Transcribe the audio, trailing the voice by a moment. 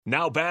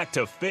Now back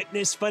to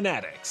Fitness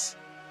Fanatics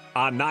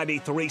on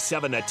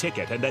 93.7 The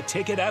Ticket and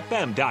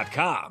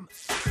theticketfm.com.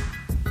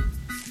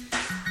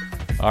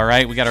 All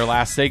right, we got our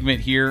last segment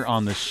here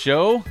on the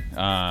show.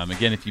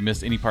 Again, if you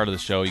missed any part of the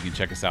show, you can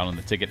check us out on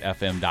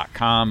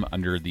theticketfm.com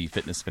under the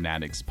Fitness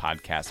Fanatics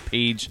podcast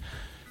page.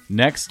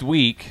 Next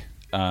week,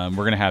 we're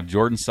going to have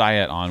Jordan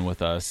Syatt on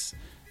with us.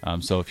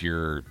 So if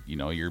you're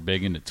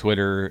big into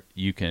Twitter,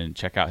 you can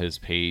check out his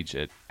page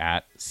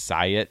at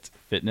Syatt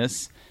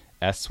Fitness,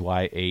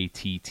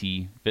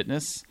 SYATT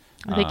Fitness.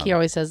 I think he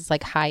always says it's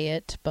like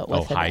Hyatt, but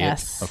with an Hyatt.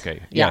 S.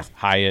 Okay, Yeah. yes,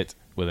 Hyatt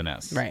with an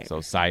S. Right.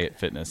 So Syatt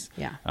Fitness.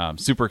 Yeah.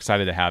 Super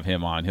excited to have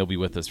him on. He'll be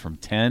with us from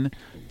 10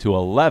 to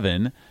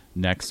 11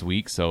 next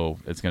week. So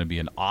it's going to be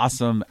an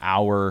awesome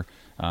hour.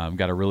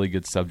 Got a really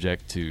good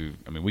subject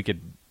we could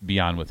be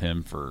on with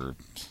him for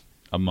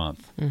a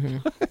month. Mm-hmm.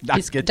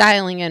 He's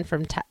dialing in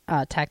from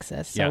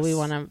Texas, so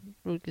Yes.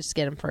 we just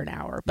get him for an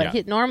hour. But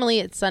Yeah. normally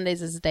it's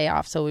Sundays is his day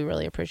off, so we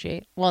really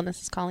appreciate. Well, and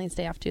this is Colleen's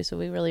day off too, so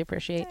we really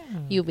appreciate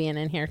you being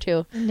in here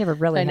too. You never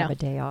really I know. have a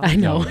day off. I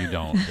know. No, you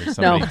don't. There's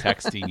somebody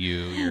texting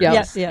you. You're Yeah.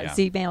 just- Yes,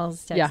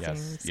 emails, texting, Yeah.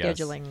 Yes.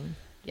 scheduling.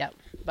 Yep.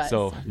 But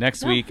So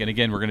next week, and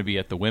again, we're going to be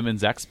at the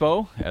Women's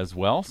Expo as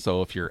well.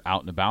 So if you're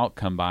out and about,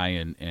 come by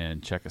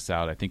and check us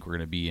out. I think we're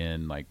going to be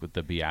in with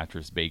the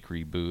Beatrice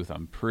Bakery booth.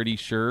 I'm pretty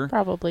sure.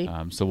 Probably.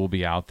 So we'll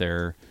be out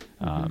there.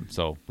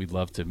 So we'd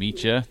love to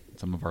meet you,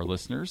 some of our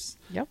listeners.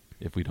 Yep.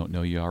 If we don't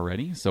know you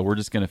already. So we're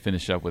just going to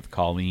finish up with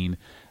Colleen.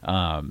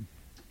 So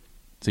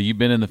you've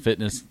been in the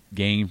fitness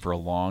game for a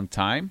long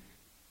time.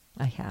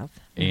 I have.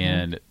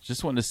 And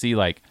just wanted to see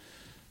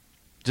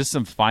just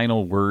some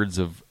final words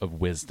of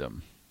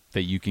wisdom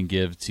that you can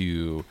give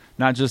to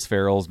not just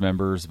Farrell's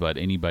members, but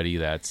anybody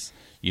that's,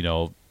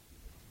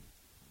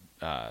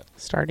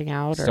 starting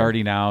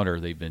out or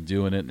they've been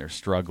doing it and they're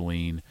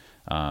struggling.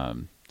 So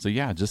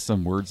yeah, just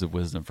some words of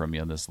wisdom from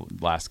you in this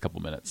last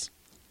couple minutes.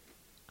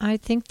 I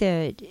think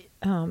that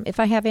if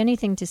I have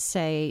anything to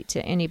say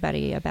to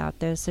anybody about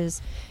this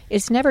is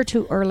it's never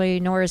too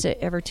early, nor is it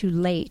ever too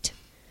late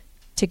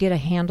to get a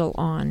handle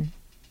on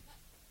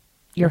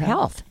your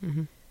health.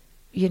 Mm-hmm.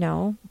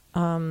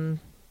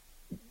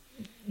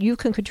 You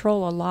can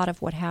control a lot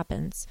of what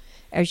happens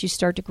as you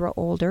start to grow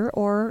older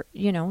or,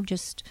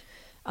 just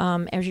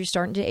as you're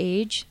starting to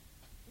age.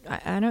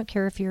 I don't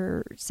care if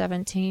you're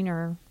 17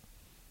 or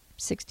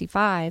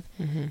 65,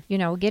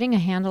 getting a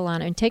handle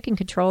on it and taking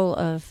control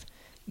of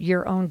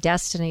your own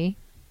destiny,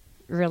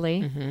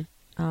 really.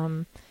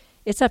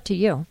 It's up to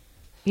you.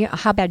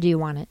 How bad do you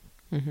want it?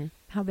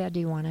 How bad do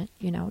you want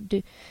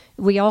it?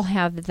 We all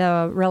have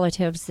the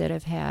relatives that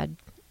have had,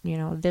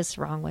 this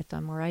wrong with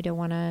them, or I don't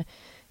want to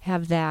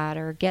have that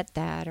or get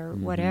that or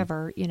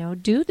whatever.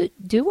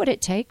 Do what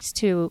it takes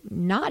to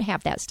not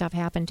have that stuff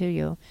happen to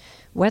you.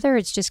 Whether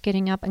it's just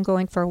getting up and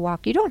going for a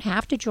walk. You don't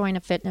have to join a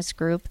fitness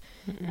group.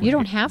 You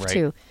don't have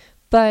to.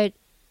 But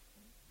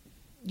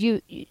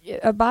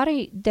a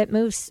body that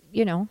moves,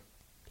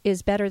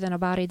 is better than a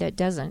body that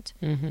doesn't.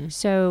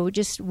 So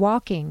just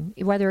walking,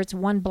 whether it's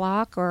 1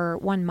 block or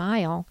 1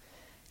 mile,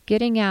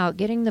 getting out,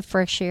 getting the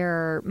fresh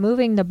air,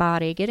 moving the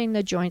body, getting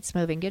the joints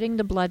moving, getting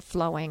the blood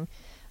flowing,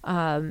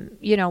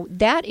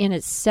 that in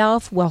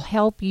itself will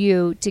help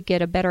you to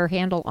get a better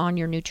handle on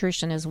your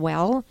nutrition as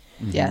well.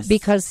 Yes.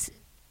 Because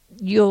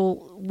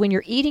when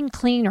you're eating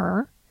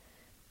cleaner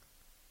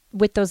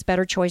with those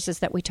better choices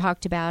that we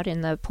talked about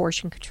in the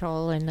portion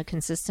control and the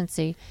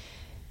consistency,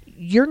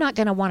 you're not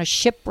going to want to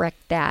shipwreck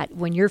that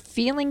when you're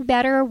feeling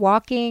better,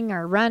 walking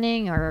or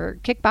running or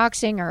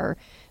kickboxing or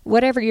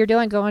whatever you're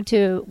doing, going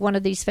to one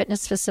of these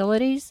fitness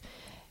facilities.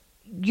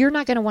 You're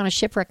not going to want to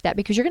shipwreck that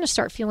because you're going to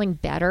start feeling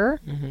better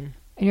and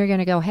you're going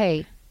to go,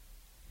 hey,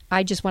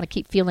 I just want to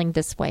keep feeling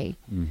this way.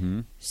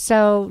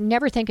 So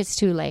never think it's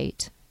too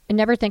late and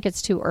never think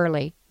it's too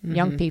early,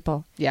 young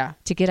people,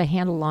 to get a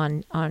handle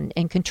on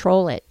and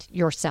control it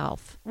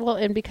yourself. Well,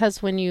 and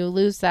because when you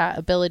lose that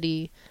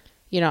ability,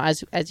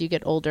 as you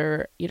get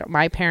older,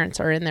 my parents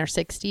are in their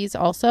 60s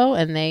also,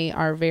 and they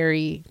are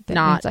very That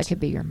not. means I could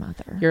be your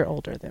mother. You're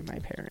older than my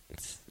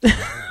parents.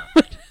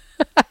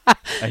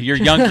 You're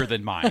younger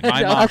than mine.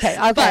 My mom, Okay.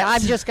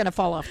 I'm just going to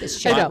fall off this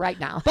chair right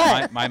now.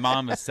 my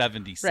mom is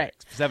 76, Right.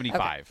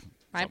 75.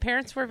 My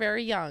parents were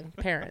very young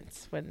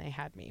parents when they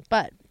had me,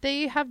 but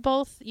they have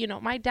both.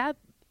 My dad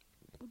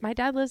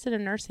lives in a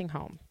nursing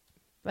home.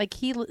 Like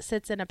he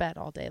sits in a bed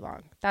all day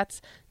long.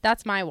 That's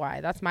my why.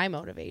 That's my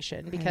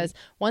motivation. Because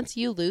once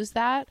you lose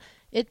that,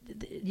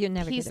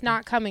 he's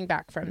not coming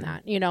back from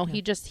that.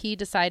 He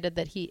decided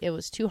that it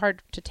was too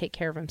hard to take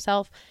care of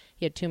himself.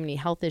 He had too many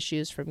health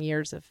issues from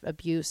years of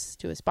abuse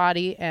to his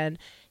body, and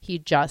he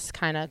just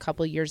kind of a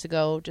couple of years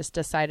ago just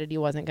decided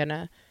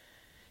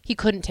he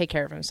couldn't take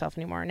care of himself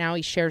anymore. Now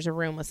he shares a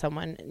room with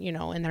someone,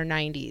 in their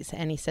 90s,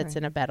 and he sits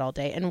in a bed all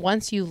day. And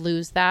once you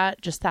lose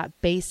that, just that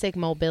basic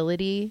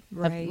mobility,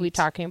 we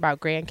talking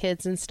about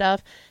grandkids and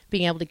stuff,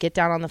 being able to get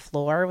down on the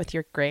floor with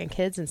your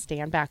grandkids and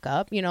stand back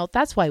up,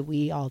 that's why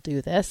we all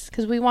do this,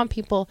 because we want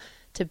people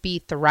to be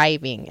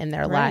thriving in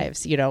their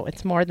lives.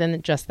 It's more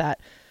than just that.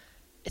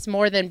 It's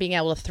more than being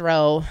able to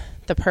throw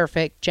the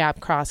perfect jab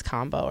cross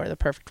combo or the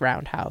perfect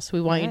roundhouse. We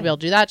want you to be able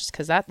to do that just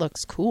because that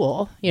looks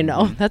cool. You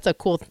know, that's a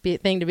cool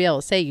thing to be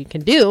able to say you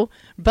can do.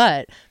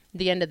 But at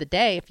the end of the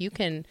day, if you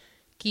can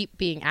keep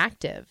being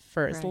active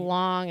for as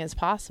long as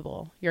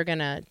possible, you're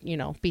gonna, you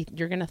know,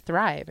 you're gonna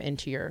thrive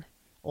into your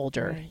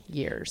older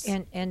years.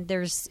 And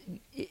there's,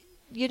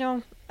 you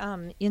know,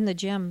 in the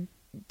gym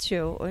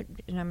too, and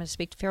I'm going to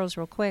speak to Farrell's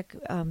real quick.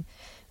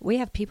 We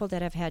have people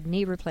that have had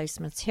knee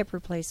replacements, hip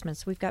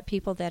replacements. We've got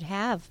people that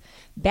have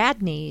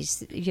bad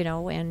knees, you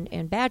know,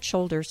 and bad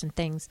shoulders and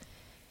things.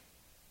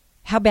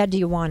 How bad do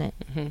you want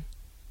it?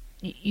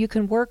 You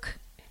can work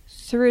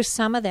through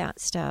some of that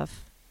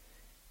stuff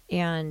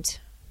and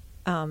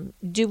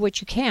do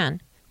what you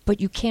can, but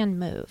you can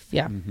move.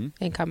 Yeah,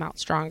 and come out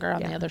stronger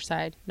on the other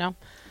side. No,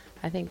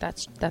 I think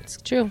that's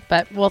true.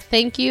 But, well,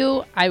 thank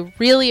you. I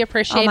really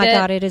appreciate it. Oh, my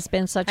God, it has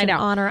been such an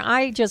honor.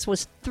 I just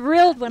was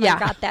thrilled when I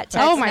got that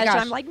text message.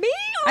 Gosh. I'm like, me?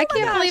 I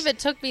can't believe it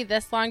took me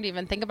this long to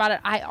even think about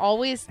it. I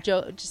always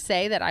just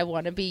say that I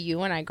want to be you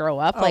when I grow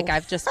up. Like,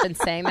 I've just been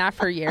saying that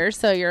for years.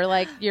 So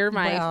you're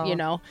my, you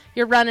know,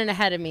 you're running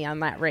ahead of me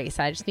on that race.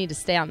 I just need to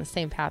stay on the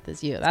same path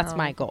as you. That's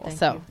my goal.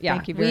 So, yeah,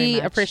 thank you very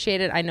much.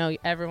 Appreciate it. I know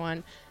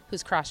everyone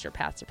who's crossed your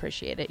paths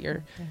appreciate it.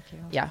 You're, thank you.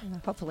 Yeah,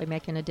 hopefully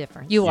making a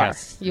difference. You are,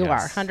 yes.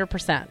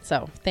 100%.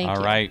 So thank you.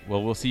 All right.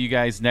 Well, we'll see you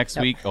guys next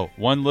week. Oh,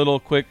 one little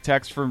quick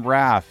text from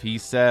Raph. He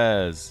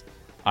says,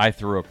 I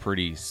threw a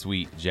pretty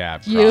sweet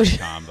jab cross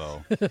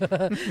combo.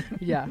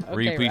 Yeah.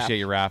 We Okay, appreciate Raph.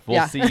 you, Raph.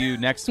 We'll see you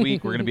next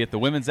week. We're going to be at the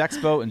Women's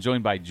Expo and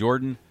joined by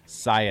Jordan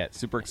Syatt.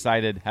 Super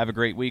excited. Have a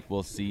great week.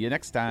 We'll see you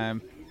next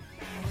time.